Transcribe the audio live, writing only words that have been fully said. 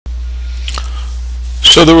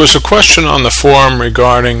So there was a question on the forum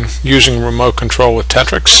regarding using remote control with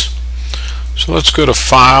TETRIX. So let's go to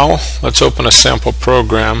File, let's open a sample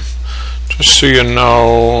program. Just so you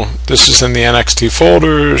know, this is in the NXT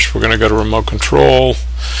folders. We're going to go to remote control.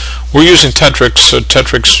 We're using TETRIX, so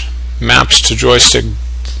TETRIX maps to joystick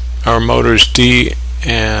our motors D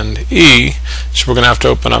and E. So we're going to have to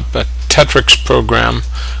open up a TETRIX program.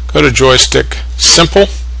 Go to joystick, simple,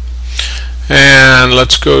 and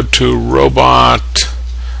let's go to robot,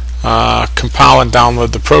 compile and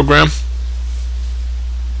download the program.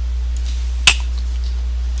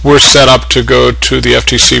 We're set up to go to the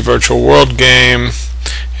FTC Virtual World game.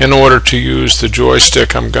 In order to use the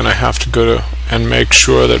joystick, I'm going to have to go to and make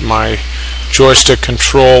sure that my joystick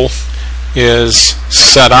control is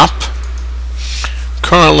set up.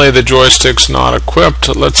 Currently the joystick's not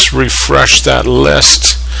equipped. Let's refresh that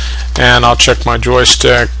list and I'll check my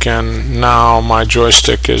joystick, and now my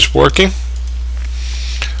joystick is working.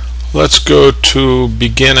 Let's go to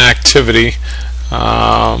begin activity,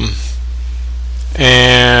 and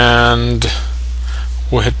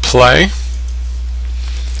we'll hit play,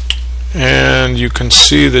 and you can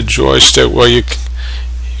see the joystick. Well, you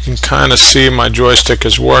can kind of see my joystick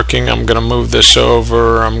is working. I'm going to move this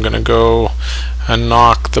over. I'm going to go and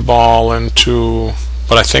knock the ball into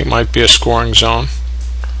what I think might be a scoring zone.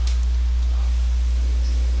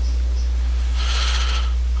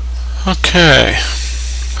 Okay,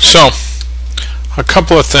 so a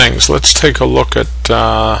couple of things. Let's take a look at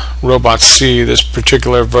Robot C, this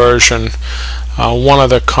particular version. One of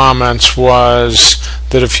the comments was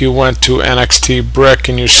that if you went to NXT Brick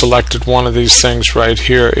and you selected one of these things right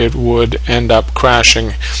here, it would end up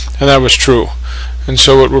crashing, and that was true. And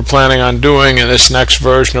so what we're planning on doing in this next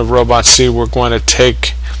version of Robot C, we're going to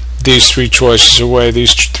take these three choices away.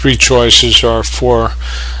 These three choices are for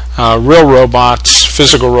real robots,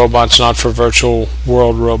 physical robots, not for virtual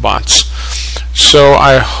world robots. So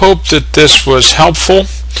I hope that this was helpful,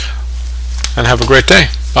 and have a great day.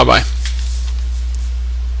 Bye-bye.